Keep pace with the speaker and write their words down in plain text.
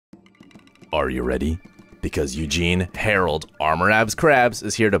Are you ready? Because Eugene Harold Armor Abs Krabs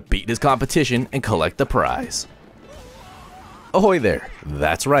is here to beat his competition and collect the prize. Ahoy there!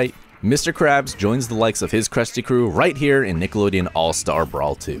 That's right, Mr. Krabs joins the likes of his crusty crew right here in Nickelodeon All-Star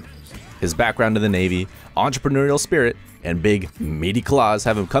Brawl 2. His background in the Navy, entrepreneurial spirit, and big, meaty claws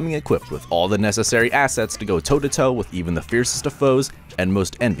have him coming equipped with all the necessary assets to go toe-to-toe with even the fiercest of foes and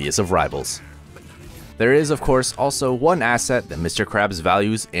most envious of rivals. There is, of course, also one asset that Mr. Krabs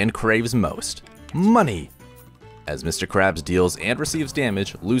values and craves most: money. As Mr. Krabs deals and receives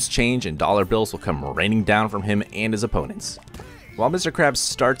damage, loose change and dollar bills will come raining down from him and his opponents. While Mr. Krabs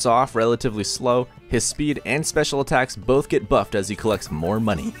starts off relatively slow, his speed and special attacks both get buffed as he collects more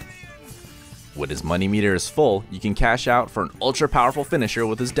money. When his money meter is full, you can cash out for an ultra powerful finisher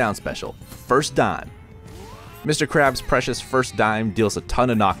with his down special, First Dime. Mr. Krabs' precious First Dime deals a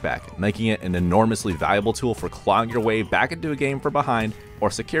ton of knockback, making it an enormously valuable tool for clawing your way back into a game from behind or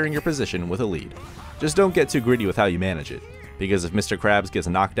securing your position with a lead. Just don't get too greedy with how you manage it, because if Mr. Krabs gets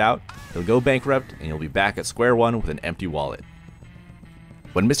knocked out, he'll go bankrupt and you'll be back at square one with an empty wallet.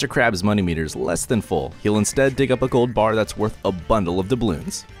 When Mr. Krabs' money meter is less than full, he'll instead dig up a gold bar that's worth a bundle of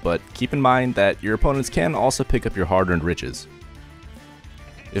doubloons, but keep in mind that your opponents can also pick up your hard-earned riches.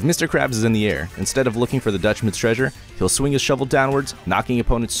 If Mr. Krabs is in the air, instead of looking for the Dutchman's treasure, he'll swing his shovel downwards, knocking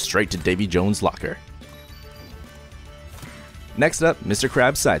opponents straight to Davy Jones' locker. Next up, Mr.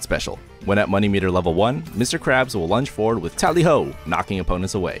 Krabs' side special. When at money meter level 1, Mr. Krabs will lunge forward with Tally-Ho, knocking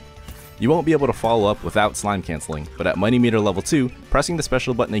opponents away. You won't be able to follow up without slime canceling, but at money meter level 2, pressing the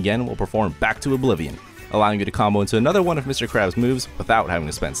special button again will perform Back to Oblivion, allowing you to combo into another one of Mr. Krabs' moves without having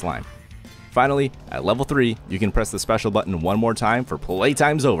to spend slime. Finally, at level 3, you can press the special button one more time for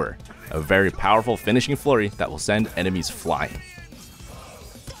Playtime's Over, a very powerful finishing flurry that will send enemies flying.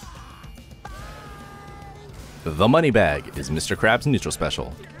 The Money Bag is Mr. Krabs' neutral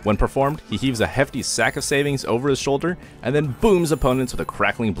special. When performed, he heaves a hefty sack of savings over his shoulder and then booms opponents with a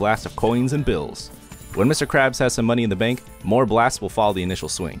crackling blast of coins and bills. When Mr. Krabs has some money in the bank, more blasts will follow the initial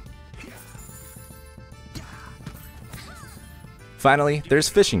swing. Finally, there's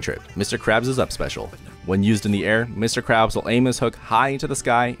Fishing Trip, Mr. Krabs' up special. When used in the air, Mr. Krabs will aim his hook high into the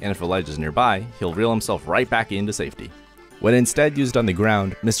sky, and if a ledge is nearby, he'll reel himself right back into safety. When instead used on the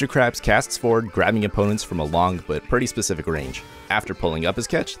ground, Mr. Krabs casts forward, grabbing opponents from a long but pretty specific range. After pulling up his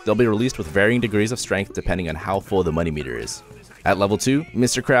catch, they'll be released with varying degrees of strength depending on how full the money meter is. At level 2,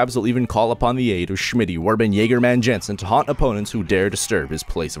 Mr. Krabs will even call upon the aid of Schmitty Werben Jaegerman Jensen to haunt opponents who dare disturb his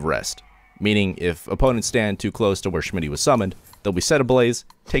place of rest. Meaning, if opponents stand too close to where Schmitty was summoned, they'll be set ablaze,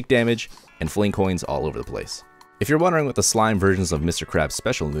 take damage, and fling coins all over the place. If you're wondering what the slime versions of Mr. Krabs'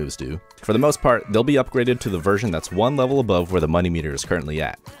 special moves do, for the most part, they'll be upgraded to the version that's one level above where the money meter is currently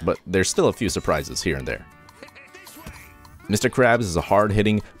at, but there's still a few surprises here and there. Mr. Krabs is a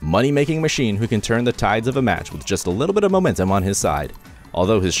hard-hitting, money-making machine who can turn the tides of a match with just a little bit of momentum on his side.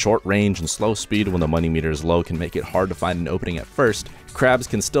 Although his short range and slow speed when the money meter is low can make it hard to find an opening at first, Krabs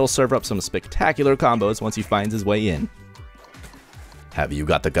can still serve up some spectacular combos once he finds his way in. Have you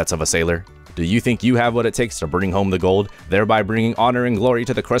got the guts of a sailor? Do you think you have what it takes to bring home the gold, thereby bringing honor and glory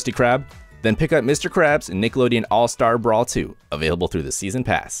to the Krusty Krab? Then pick up Mr. Krabs in Nickelodeon All-Star Brawl 2, available through the Season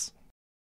Pass.